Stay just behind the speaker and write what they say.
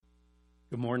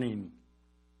Good morning.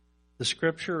 The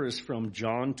scripture is from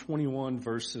John 21,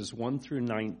 verses 1 through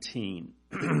 19.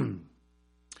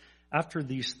 After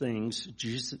these things,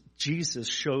 Jesus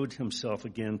showed himself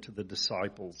again to the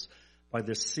disciples by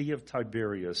the Sea of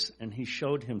Tiberias, and he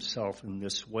showed himself in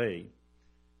this way.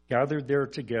 Gathered there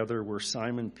together were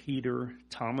Simon Peter,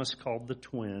 Thomas called the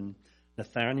twin,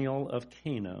 Nathanael of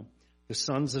Cana, the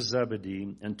sons of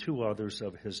Zebedee, and two others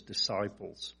of his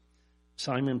disciples.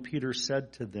 Simon Peter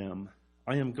said to them,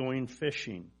 I am going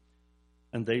fishing.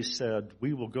 And they said,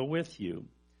 we will go with you.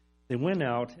 They went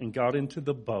out and got into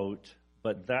the boat,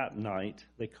 but that night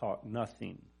they caught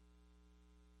nothing.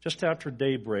 Just after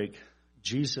daybreak,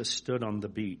 Jesus stood on the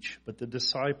beach, but the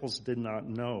disciples did not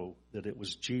know that it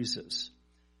was Jesus.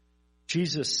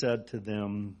 Jesus said to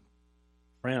them,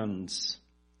 friends,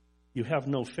 you have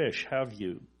no fish, have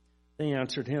you? They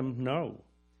answered him, no.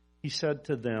 He said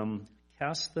to them,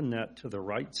 cast the net to the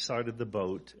right side of the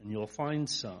boat, and you'll find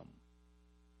some.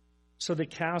 So they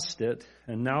cast it,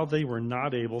 and now they were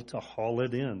not able to haul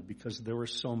it in because there were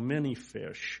so many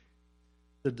fish.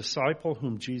 The disciple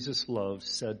whom Jesus loved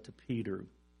said to Peter,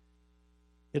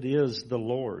 it is the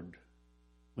Lord.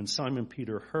 When Simon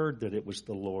Peter heard that it was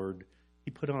the Lord, he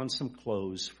put on some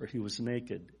clothes, for he was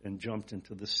naked, and jumped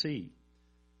into the sea.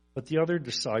 But the other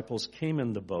disciples came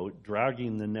in the boat,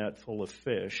 dragging the net full of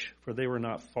fish, for they were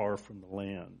not far from the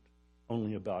land,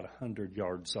 only about 100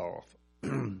 yards off.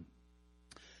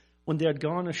 When they had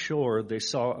gone ashore, they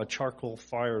saw a charcoal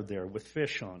fire there with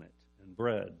fish on it and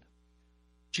bread.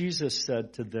 Jesus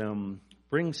said to them,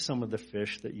 bring some of the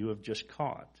fish that you have just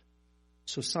caught.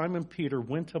 So Simon Peter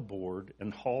went aboard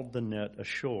and hauled the net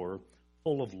ashore,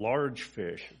 full of large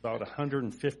fish, about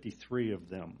 153 of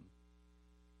them.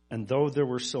 And though there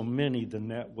were so many, the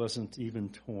net wasn't even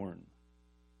torn.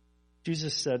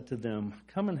 Jesus said to them,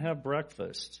 come and have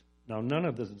breakfast. Now none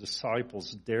of the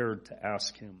disciples dared to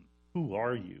ask him, who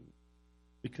are you?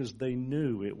 Because they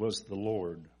knew it was the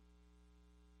Lord.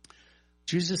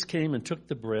 Jesus came and took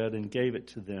the bread and gave it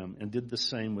to them and did the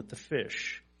same with the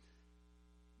fish.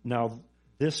 Now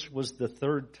this was the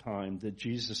third time that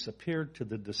Jesus appeared to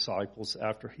the disciples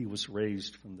after he was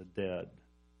raised from the dead.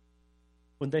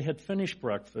 When they had finished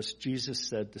breakfast, Jesus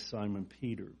said to Simon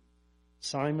Peter,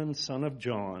 Simon, son of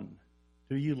John,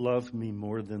 do you love me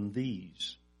more than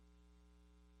these?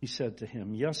 He said to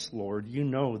him, yes, Lord, you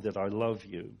know that I love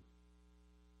you.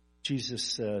 Jesus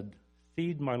said,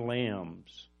 feed my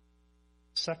lambs.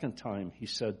 Second time he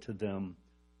said to them,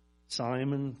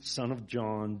 Simon, son of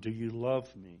John, do you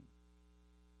love me?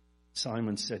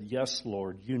 Simon said, yes,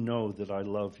 Lord, you know that I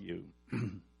love you.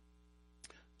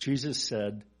 Jesus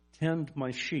said, tend my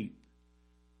sheep.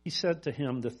 He said to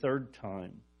him the third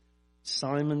time,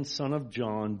 Simon, son of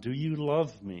John, do you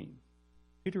love me?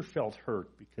 Peter felt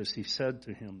hurt because he said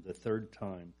to him the third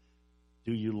time,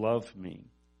 do you love me?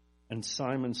 And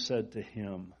Simon said to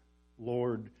him,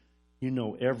 Lord, you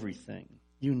know everything.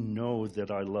 You know that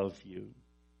I love you.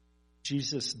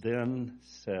 Jesus then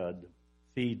said,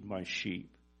 feed my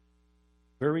sheep.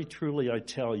 Very truly I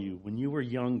tell you, when you were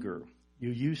younger,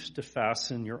 you used to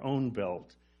fasten your own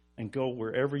belt and go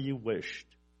wherever you wished.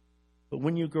 But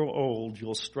when you grow old,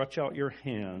 you'll stretch out your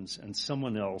hands, and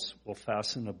someone else will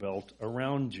fasten a belt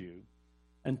around you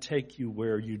and take you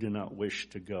where you do not wish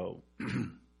to go.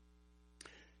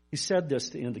 He said this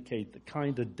to indicate the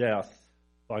kind of death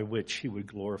by which he would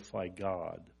glorify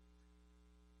God.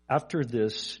 After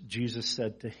this, Jesus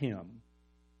said to him,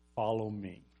 follow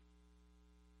me.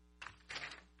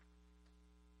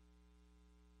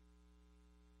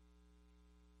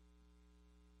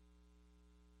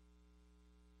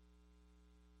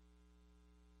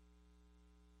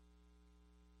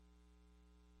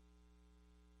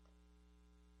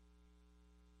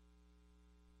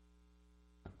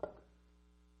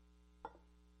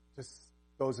 Just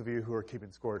those of you who are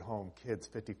keeping score at home, kids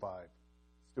 55,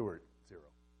 Stuart 0.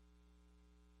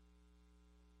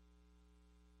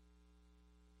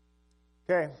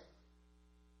 Okay,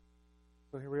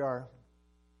 so here we are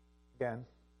again,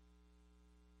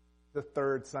 the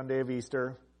third Sunday of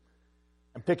Easter.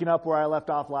 I'm picking up where I left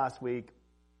off last week.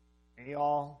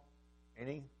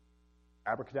 Any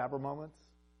abracadabra moments?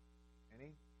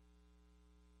 Any?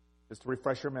 Just to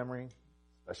refresh your memory,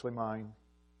 especially mine.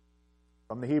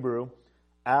 From the Hebrew,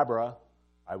 abra,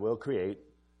 I will create,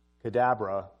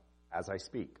 cadabra, as I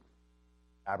speak.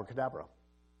 Abracadabra.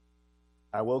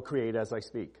 I will create as I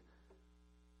speak.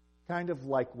 Kind of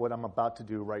like what I'm about to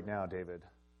do right now, David.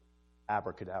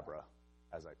 Abracadabra,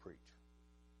 as I preach.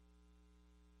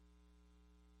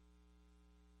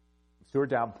 I'm Stuart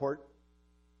Davenport.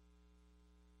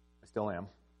 I still am.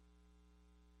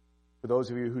 For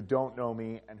those of you who don't know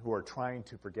me and who are trying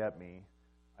to forget me,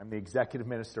 I'm the executive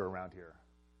minister around here.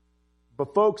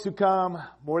 But folks who come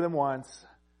more than once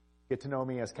get to know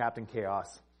me as Captain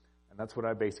Chaos. And that's what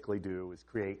I basically do, is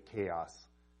create chaos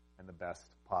in the best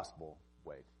possible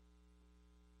way.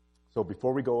 So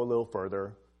before we go a little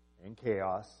further in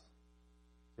chaos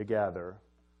together,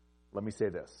 let me say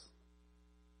this.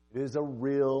 It is a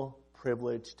real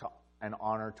privilege and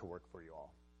honor to work for you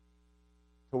all,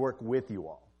 to work with you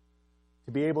all,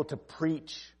 to be able to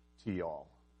preach to you all,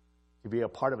 to be a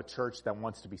part of a church that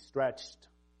wants to be stretched,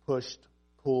 pushed,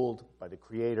 pulled by the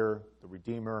Creator, the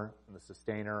Redeemer, and the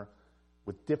Sustainer,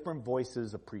 with different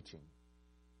voices of preaching.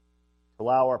 To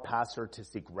allow our pastor to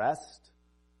seek rest,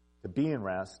 to be in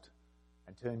rest,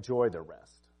 and to enjoy their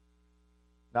rest.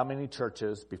 Not many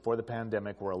churches before the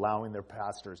pandemic were allowing their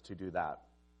pastors to do that.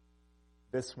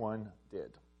 This one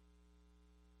did.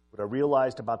 What I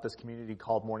realized about this community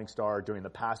called Morning Star during the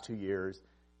past 2 years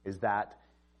is that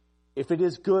if it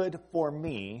is good for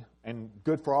me and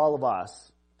good for all of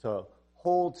us to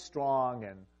hold strong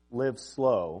and live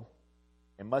slow,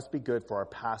 it must be good for our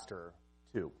pastor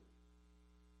too.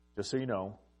 Just so you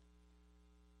know,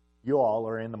 you all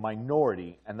are in the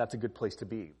minority, and that's a good place to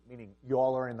be, meaning you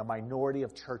all are in the minority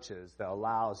of churches that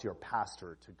allows your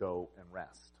pastor to go and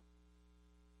rest.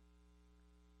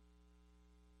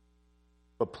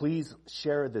 But please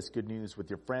share this good news with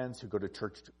your friends who go to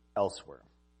church elsewhere.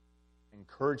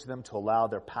 Encourage them to allow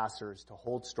their pastors to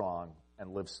hold strong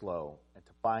and live slow, and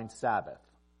to find Sabbath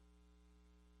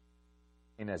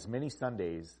in as many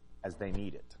Sundays as they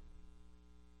need it.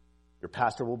 Your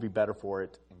pastor will be better for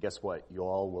it, and guess what? You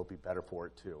all will be better for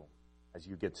it too, as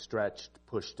you get stretched,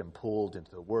 pushed, and pulled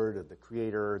into the word of the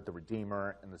Creator, the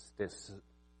Redeemer, and the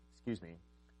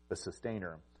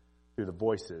Sustainer through the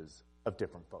voices of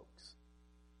different folks.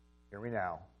 Hear me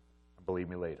now, and believe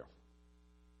me later.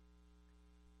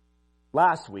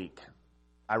 Last week,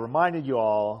 I reminded you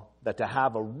all that to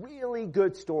have a really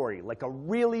good story, like a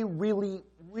really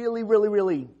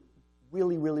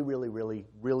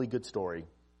good story,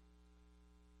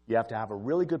 you have to have a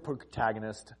really good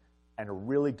protagonist and a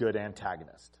really good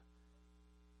antagonist.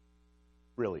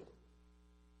 Really.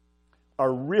 A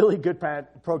really good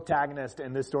protagonist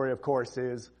in this story, of course,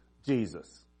 is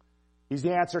Jesus. He's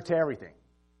the answer to everything,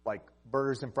 like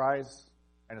burgers and fries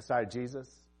and a side of Jesus.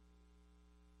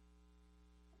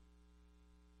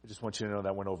 I just want you to know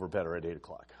that went over better at 8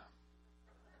 o'clock.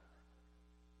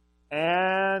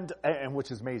 And which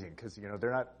is amazing, because,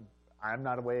 I'm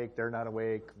not awake, they're not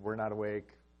awake, we're not awake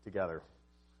together.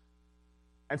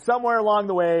 And somewhere along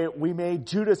the way, we made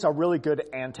Judas a really good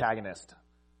antagonist.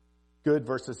 Good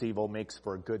versus evil makes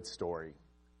for a good story.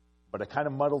 But I kind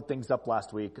of muddled things up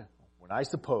last week when I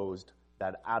supposed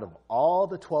that out of all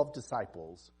the 12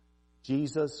 disciples,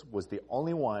 Jesus was the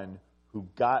only one who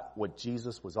got what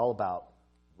Jesus was all about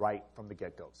right from the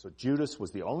get-go. So Judas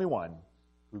was the only one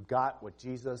who got what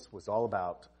Jesus was all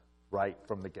about right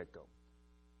from the get-go.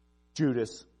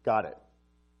 Judas got it.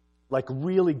 Like,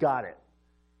 really got it.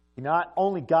 He not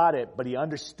only got it, but he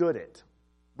understood it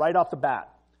right off the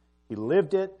bat. He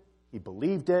lived it. He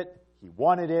believed it. He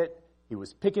wanted it. He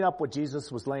was picking up what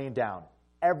Jesus was laying down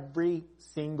every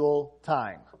single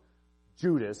time.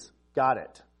 Judas got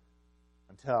it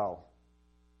until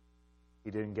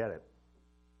he didn't get it.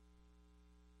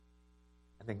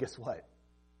 And then guess what?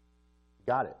 He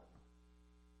got it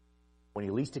when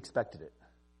he least expected it.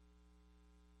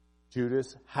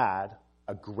 Judas had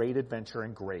a great adventure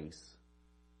in grace.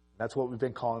 That's what we've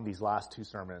been calling these last two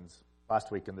sermons,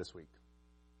 last week and this week,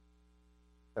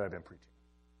 that I've been preaching.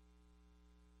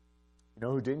 You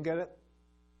know who didn't get it?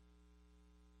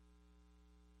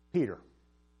 Peter,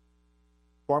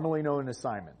 formerly known as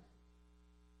Simon,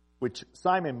 which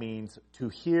Simon means to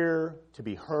hear, to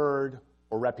be heard,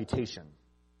 or reputation.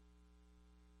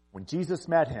 When Jesus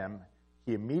met him,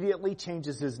 he immediately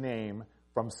changes his name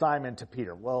from Simon to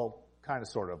Peter. Well, kind of,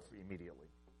 sort of, immediately.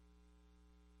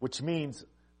 Which means,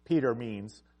 Peter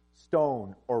means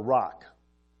stone or rock.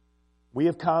 We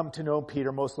have come to know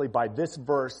Peter mostly by this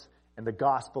verse in the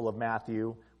Gospel of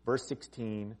Matthew,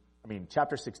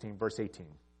 chapter 16, verse 18.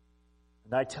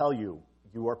 And I tell you,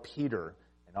 you are Peter,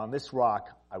 and on this rock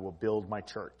I will build my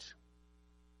church.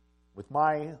 With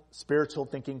my spiritual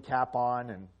thinking cap on,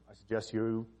 and I suggest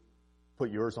you put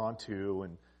yours on too,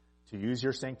 and to use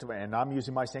your and I'm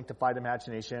using my sanctified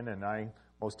imagination, and I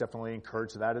most definitely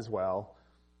encourage that as well.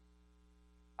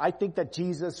 I think that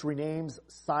Jesus renames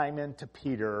Simon to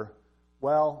Peter,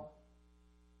 well,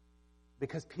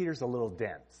 because Peter's a little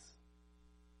dense,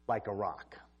 like a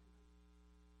rock.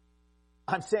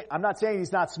 I'm not saying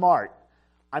he's not smart.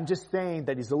 I'm just saying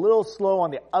that he's a little slow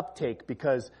on the uptake,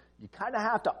 because you kind of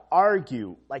have to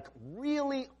argue, like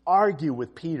really argue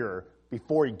with Peter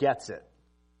before he gets it.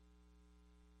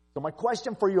 So my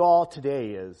question for you all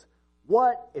today is,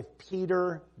 what if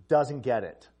Peter doesn't get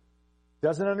it?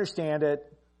 Doesn't understand it,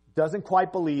 doesn't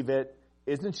quite believe it,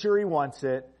 isn't sure he wants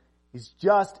it, he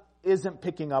just isn't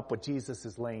picking up what Jesus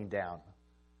is laying down.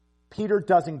 Peter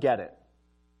doesn't get it.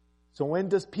 So when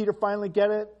does Peter finally get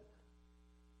it?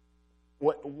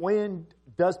 When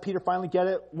does Peter finally get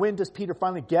it? When does Peter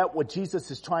finally get what Jesus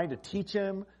is trying to teach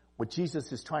him? What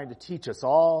Jesus is trying to teach us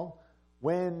all?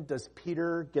 When does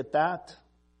Peter get that?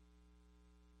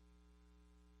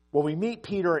 Well, we meet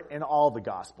Peter in all the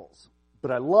Gospels,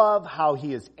 but I love how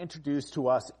he is introduced to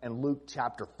us in Luke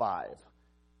chapter 5.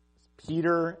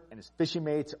 Peter and his fishing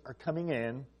mates are coming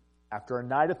in after a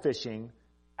night of fishing,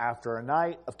 after a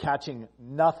night of catching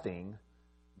nothing.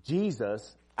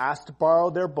 Jesus asked to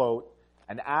borrow their boat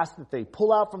and asked that they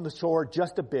pull out from the shore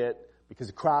just a bit because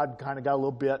the crowd kind of got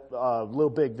a little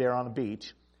big there on the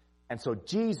beach. And so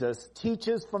Jesus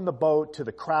teaches from the boat to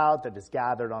the crowd that is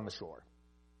gathered on the shore.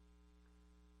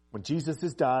 When Jesus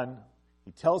is done,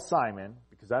 he tells Simon,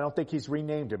 because I don't think he's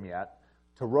renamed him yet,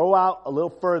 to row out a little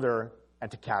further and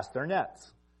to cast their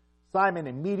nets. Simon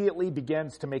immediately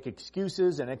begins to make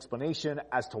excuses and explanation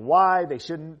as to why they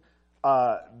shouldn't.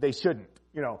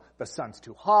 You know, the sun's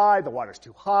too high, the water's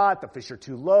too hot, the fish are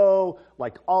too low,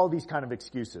 like all these kind of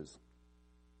excuses.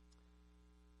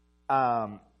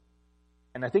 And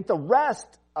I think the rest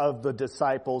of the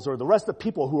disciples, or the rest of the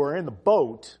people who are in the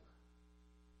boat,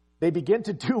 they begin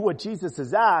to do what Jesus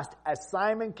has asked as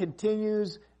Simon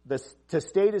continues to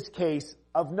state his case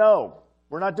of no,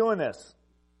 we're not doing this.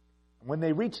 When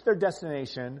they reach their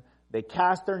destination, they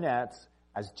cast their nets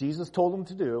as Jesus told them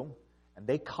to do, and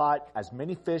they caught as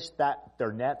many fish that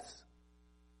their nets,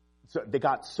 so they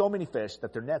got so many fish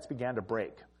that their nets began to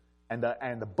break. And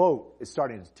the boat is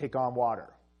starting to take on water.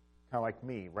 Kind of like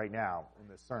me right now in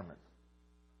this sermon.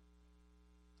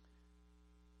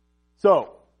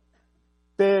 So,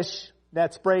 fish,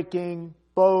 nets breaking,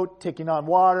 boat taking on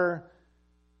water.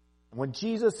 When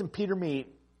Jesus and Peter meet,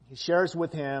 he shares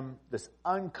with him this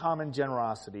uncommon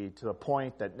generosity to the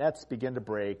point that nets begin to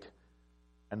break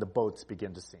and the boats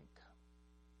begin to sink.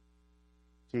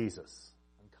 Jesus,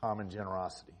 uncommon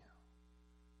generosity.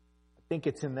 I think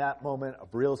it's in that moment of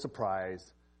real surprise,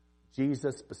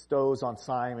 Jesus bestows on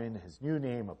Simon his new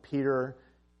name of Peter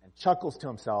and chuckles to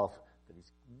himself that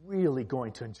he's really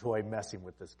going to enjoy messing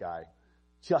with this guy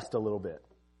just a little bit.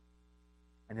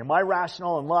 And in my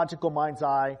rational and logical mind's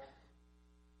eye,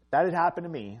 if that had happened to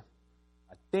me,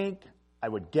 I think I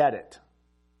would get it.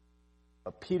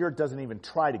 But Peter doesn't even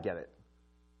try to get it.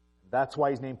 That's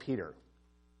why he's named Peter.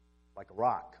 Like a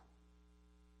rock.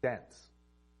 Dense.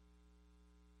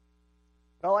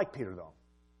 But I like Peter, though.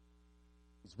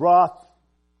 He's rough.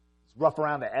 He's rough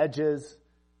around the edges.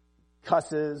 He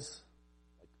cusses,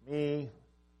 like me, like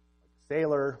a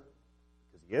sailor,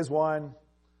 because he is one.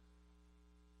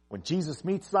 When Jesus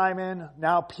meets Simon,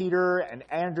 now Peter and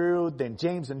Andrew, then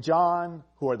James and John,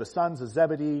 who are the sons of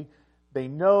Zebedee, they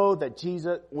know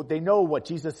what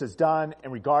Jesus has done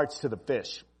in regards to the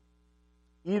fish.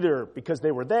 Either because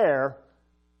they were there,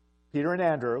 Peter and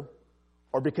Andrew,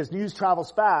 or because news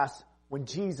travels fast when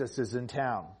Jesus is in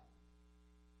town.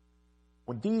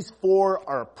 When these four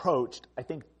are approached, I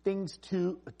think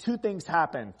two things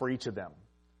happen for each of them.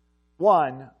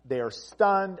 One, they are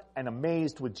stunned and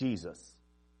amazed with Jesus.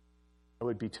 That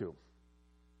would be two.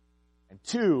 And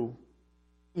two,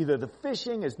 either the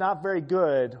fishing is not very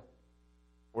good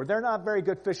or they're not very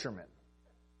good fishermen.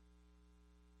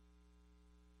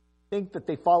 Think that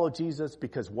they follow Jesus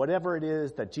because whatever it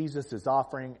is that Jesus is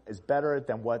offering is better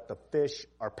than what the fish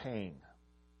are paying,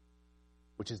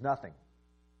 which is nothing.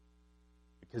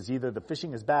 Because either the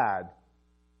fishing is bad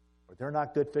or they're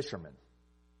not good fishermen.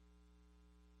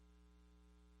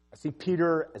 I see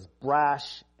Peter as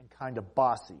brash and kind of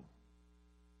bossy.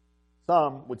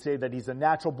 Some would say that he's a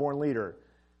natural-born leader,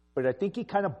 but I think he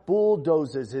kind of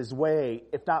bulldozes his way,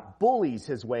 if not bullies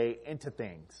his way, into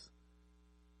things.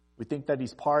 We think that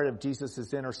he's part of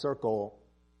Jesus' inner circle,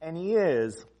 and he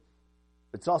is.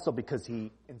 It's also because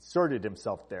he inserted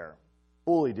himself there,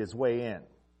 bullied his way in.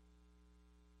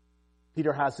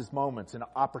 Peter has his moments and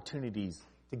opportunities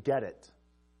to get it.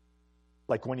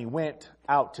 Like when he went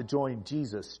out to join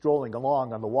Jesus strolling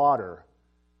along on the water.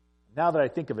 Now that I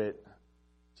think of it,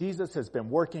 Jesus has been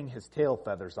working his tail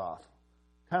feathers off.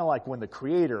 Kind of like when the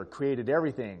Creator created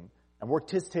everything and worked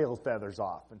his tail feathers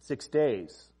off in 6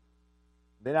 days.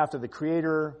 Then after the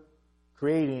Creator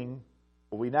creating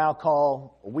what we now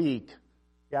call a week,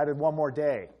 he added one more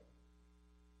day.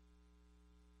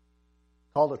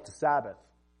 Called it the Sabbath.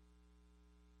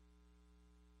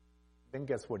 Then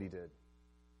guess what he did?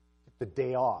 Took the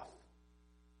day off.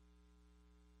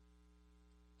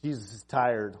 Jesus is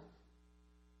tired.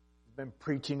 He's been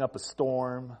preaching up a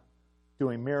storm,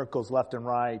 doing miracles left and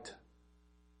right,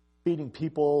 feeding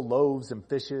people loaves and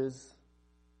fishes.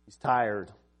 He's tired.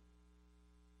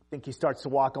 I think he starts to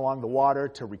walk along the water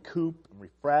to recoup and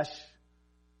refresh.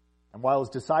 And while his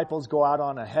disciples go out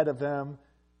on ahead of him,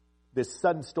 this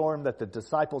sudden storm that the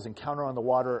disciples encounter on the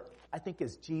water, I think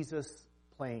is Jesus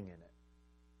playing in it.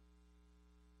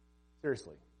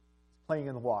 Seriously, he's playing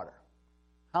in the water.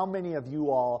 How many of you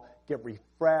all get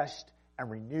refreshed and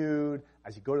renewed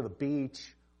as you go to the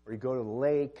beach or you go to the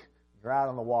lake, you're out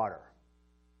on the water?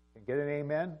 Can you get an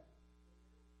amen?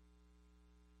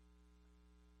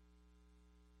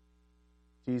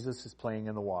 Jesus is playing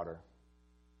in the water.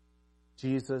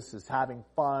 Jesus is having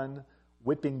fun,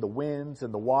 whipping the winds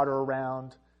and the water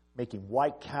around, making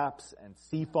white caps and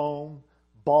sea foam,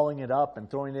 balling it up and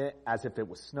throwing it as if it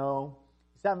was snow.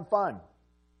 He's having fun.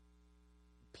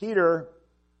 Peter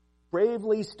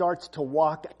bravely starts to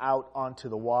walk out onto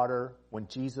the water when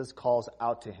Jesus calls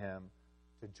out to him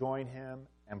to join him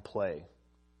and play.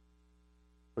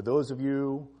 For those of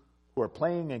you who are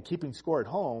playing and keeping score at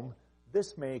home,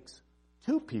 this makes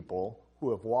two people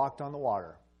who have walked on the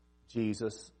water,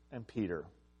 Jesus and Peter.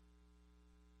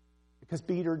 Because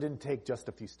Peter didn't take just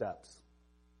a few steps.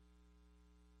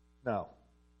 No.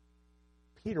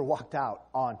 Peter walked out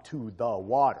onto the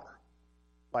water.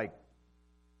 Like,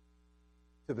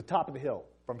 to the top of the hill.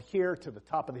 From here to the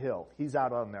top of the hill. He's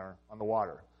out on there on the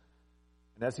water.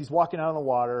 And as he's walking out on the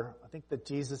water, I think that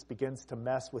Jesus begins to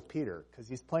mess with Peter because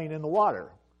he's playing in the water.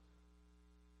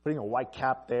 Putting a white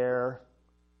cap there.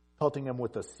 Pelting him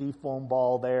with a sea foam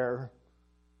ball there.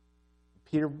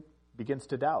 Peter begins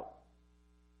to doubt.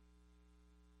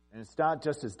 And it's not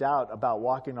just his doubt about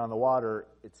walking on the water,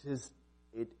 it's his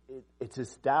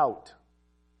doubt.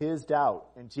 His doubt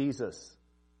in Jesus.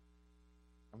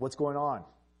 And what's going on?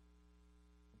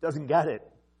 He doesn't get it.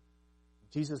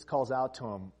 Jesus calls out to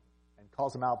him and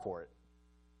calls him out for it.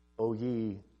 O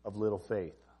ye of little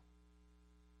faith.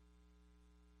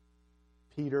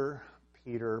 Peter.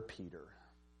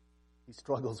 He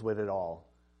struggles with it all.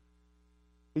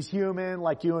 He's human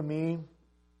like you and me.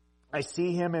 I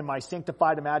see him in my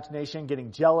sanctified imagination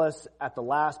getting jealous at the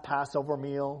last Passover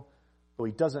meal, though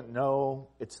he doesn't know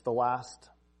it's the last.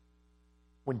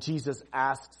 When Jesus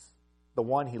asks the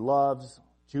one he loves,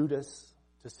 Judas,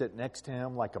 to sit next to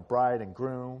him like a bride and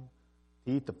groom,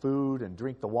 to eat the food and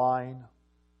drink the wine.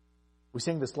 We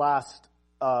sang this last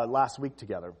week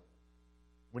together.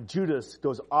 When Judas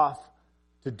goes off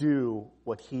to do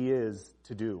what he is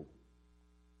to do.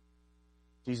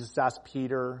 Jesus asked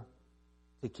Peter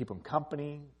to keep him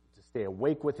company, to stay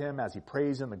awake with him as he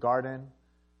prays in the garden.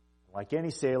 Like any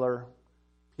sailor,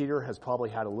 Peter has probably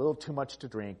had a little too much to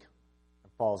drink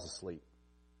and falls asleep.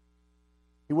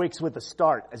 He wakes with a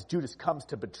start as Judas comes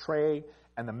to betray,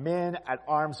 and the men at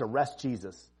arms arrest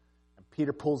Jesus. And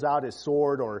Peter pulls out his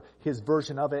sword, or his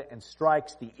version of it, and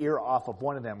strikes the ear off of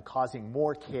one of them, causing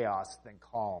more chaos than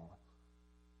calm.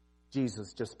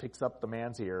 Jesus just picks up the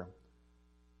man's ear,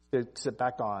 sticks it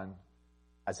back on,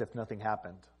 as if nothing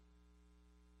happened.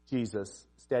 Jesus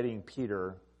steadying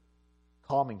Peter,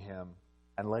 calming him,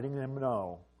 and letting him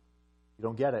know, you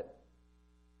don't get it.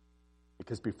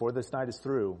 Because before this night is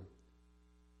through,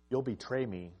 you'll betray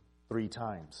me 3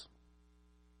 times.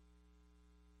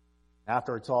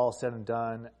 After it's all said and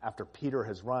done, after Peter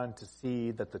has run to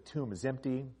see that the tomb is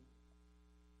empty,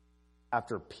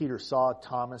 after Peter saw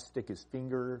Thomas stick his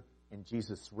finger in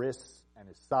Jesus' wrists and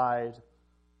his side,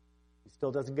 he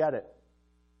still doesn't get it.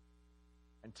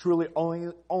 And truly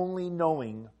only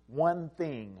knowing one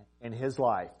thing in his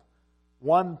life,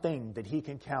 one thing that he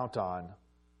can count on,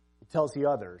 he tells the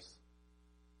others,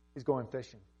 he's going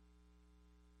fishing.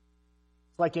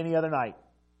 It's like any other night.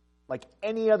 Like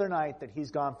any other night that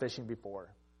he's gone fishing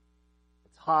before.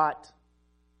 It's hot,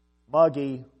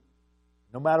 muggy.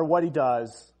 No matter what he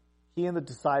does, he and the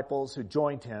disciples who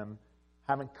joined him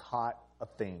haven't caught a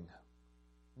thing.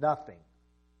 Nothing.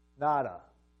 Nada.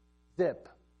 Zip.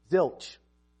 Zilch.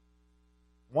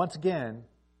 Once again,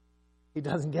 he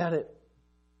doesn't get it.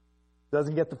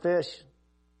 Doesn't get the fish.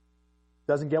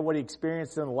 Doesn't get what he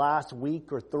experienced in the last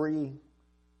week or 3.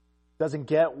 Doesn't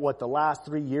get what the last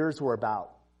 3 years were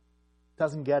about.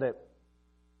 Doesn't get it.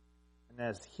 And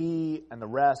as he and the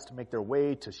rest make their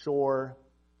way to shore,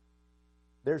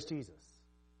 there's Jesus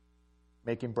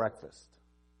making breakfast.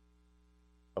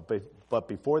 But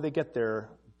before they get there,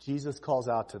 Jesus calls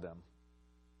out to them,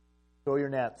 throw your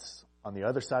nets on the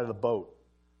other side of the boat.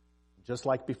 Just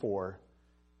like before,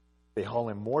 they haul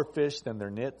in more fish than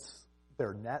their nets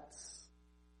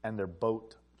and their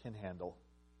boat can handle.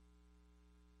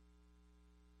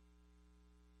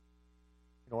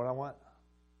 You know what I want?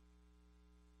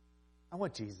 I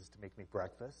want Jesus to make me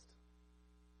breakfast.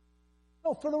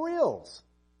 No, for the reals.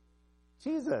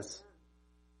 Jesus.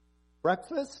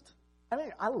 Breakfast? I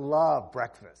mean, I love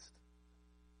breakfast.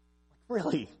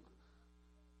 Really.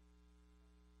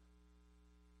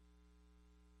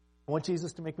 I want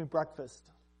Jesus to make me breakfast.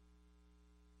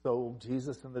 So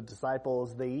Jesus and the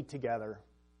disciples, they eat together.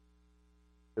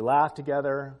 They laugh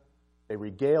together. They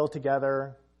regale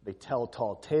together. They tell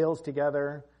tall tales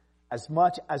together. As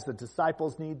much as the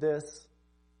disciples need this,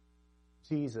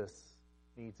 Jesus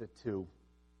needs it too.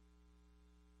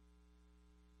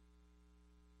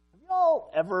 Have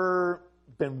y'all ever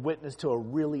been witness to a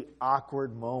really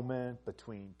awkward moment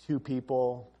between two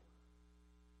people?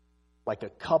 Like a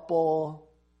couple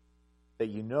that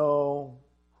you know,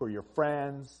 who are your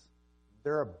friends,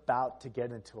 they're about to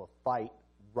get into a fight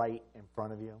right in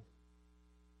front of you.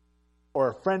 Or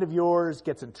a friend of yours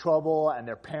gets in trouble and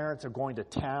their parents are going to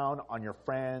town on your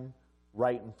friend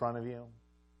right in front of you.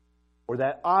 Or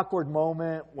that awkward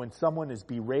moment when someone is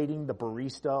berating the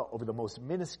barista over the most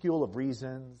minuscule of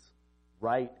reasons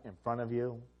right in front of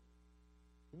you.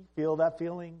 Can you feel that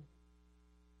feeling?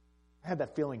 I had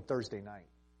that feeling Thursday night.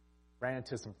 Ran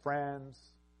into some friends,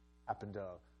 happened to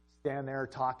stand there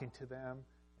talking to them,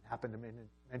 and happened to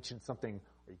mention something,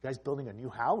 are you guys building a new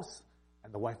house?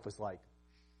 And the wife was like,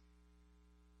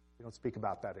 we don't speak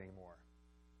about that anymore.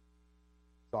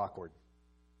 It's awkward.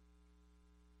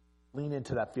 Lean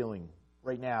into that feeling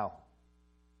right now.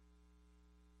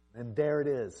 And there it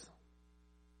is.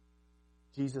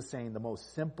 Jesus saying the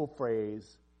most simple phrase,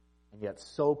 and yet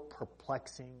so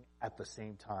perplexing at the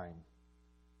same time.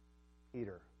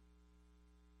 Peter,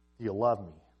 do you love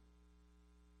me?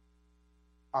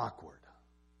 Awkward.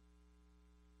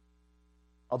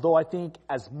 Although I think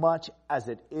as much as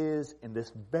it is in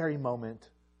this very moment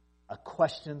a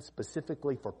question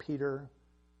specifically for Peter,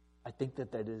 I think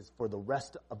that is for the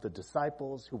rest of the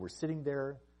disciples who were sitting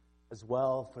there, as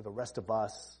well for the rest of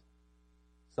us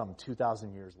some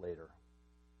 2,000 years later.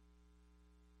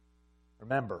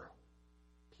 Remember,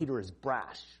 Peter is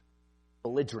brash,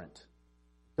 belligerent,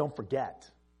 don't forget,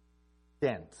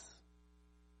 dense,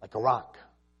 like a rock.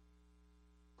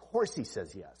 Of course he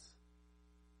says yes.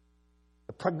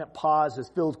 The pregnant pause is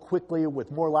filled quickly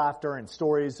with more laughter and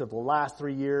stories of the last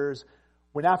 3 years,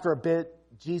 when after a bit,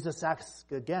 Jesus asks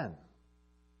again,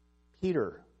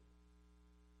 Peter,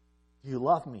 do you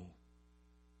love me?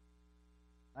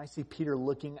 And I see Peter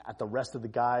looking at the rest of the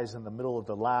guys in the middle of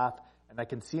the laugh, and I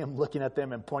can see him looking at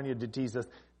them and pointing to Jesus.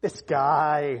 This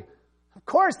guy, of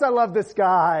course I love this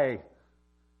guy.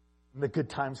 And the good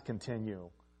times continue.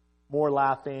 More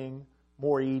laughing,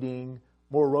 more eating,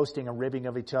 more roasting and ribbing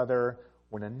of each other,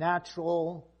 when a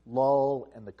natural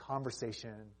lull in the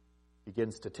conversation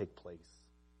begins to take place.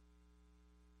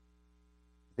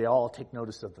 They all take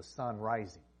notice of the sun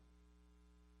rising,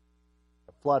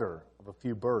 the flutter of a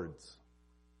few birds,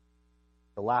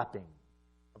 the lapping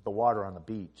of the water on the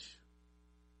beach,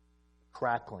 the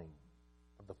crackling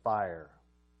of the fire,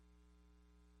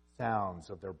 sounds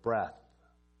of their breath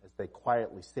as they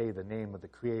quietly say the name of the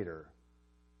Creator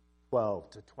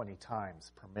 12 to 20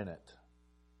 times per minute.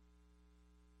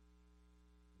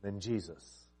 Then Jesus,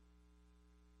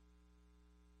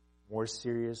 more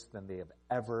serious than they have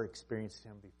ever experienced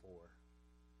him before,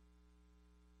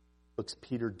 looks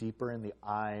Peter deeper in the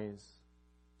eyes,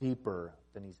 deeper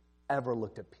than he's ever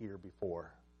looked at Peter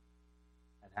before,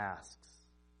 and asks,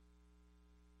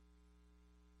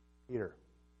 Peter,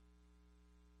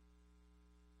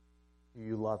 do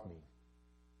you love me?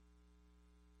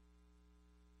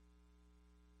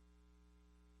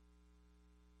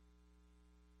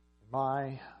 In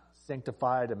my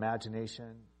sanctified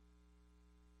imagination,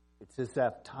 it's as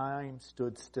if time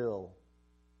stood still,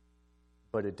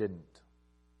 but it didn't.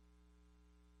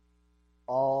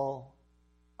 All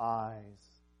eyes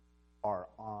are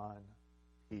on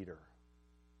Peter.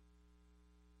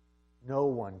 No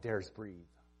one dares breathe.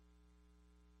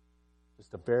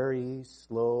 Just a very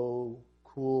slow,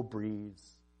 cool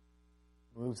breeze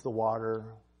moves the water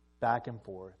back and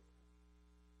forth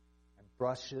and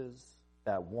brushes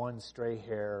that one stray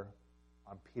hair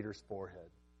on Peter's forehead.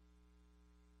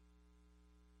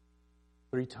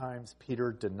 3 times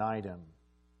Peter denied him,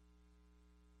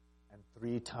 and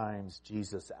 3 times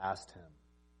Jesus asked him,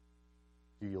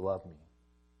 do you love me?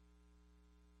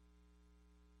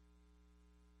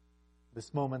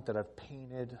 This moment that I've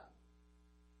painted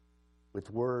with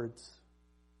words,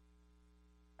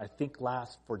 I think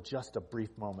lasts for just a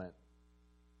brief moment,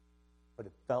 but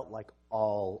it felt like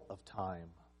all of time.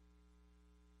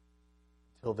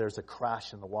 till there's a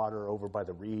crash in the water over by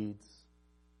the reeds,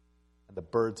 and the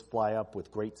birds fly up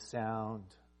with great sound.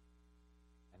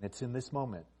 And it's in this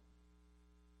moment,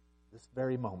 this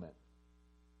very moment,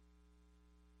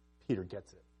 Peter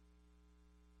gets it.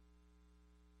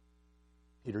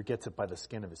 Peter gets it by the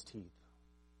skin of his teeth.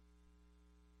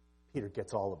 Peter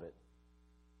gets all of it.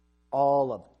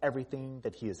 All of everything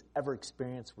that he has ever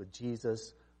experienced with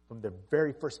Jesus, from the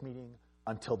very first meeting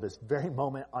until this very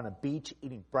moment on a beach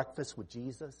eating breakfast with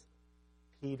Jesus,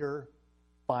 Peter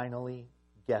finally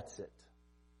gets it.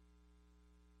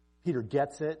 Peter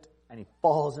gets it, and he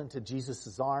falls into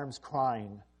Jesus' arms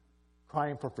crying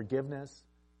for forgiveness,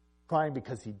 crying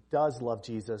because he does love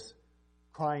Jesus,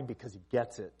 crying because he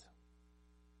gets it.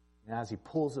 And as he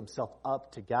pulls himself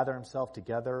up to gather himself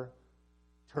together,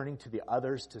 turning to the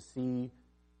others to see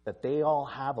that they all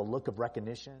have a look of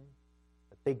recognition,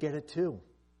 that they get it too.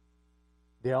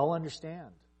 They all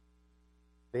understand.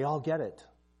 They all get it.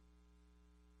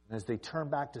 And as they turn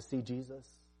back to see Jesus,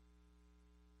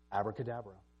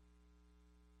 abracadabra.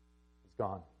 He's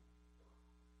gone.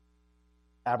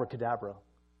 Abracadabra.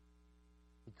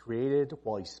 He created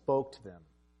while he spoke to them.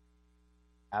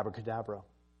 Abracadabra.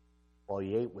 While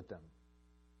he ate with them.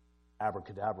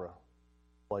 Abracadabra.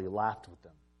 While he laughed with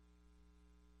them.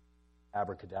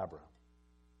 Abracadabra.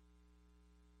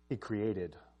 He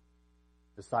created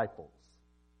disciples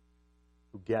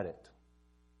who get it.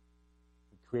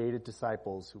 He created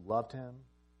disciples who loved him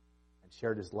and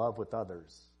shared his love with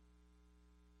others.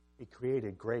 He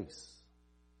created grace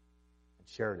and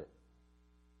shared it.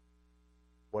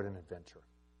 What an adventure.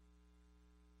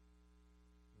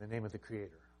 In the name of the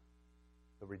Creator,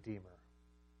 the Redeemer,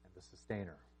 and the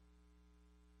Sustainer.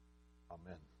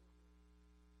 Amen.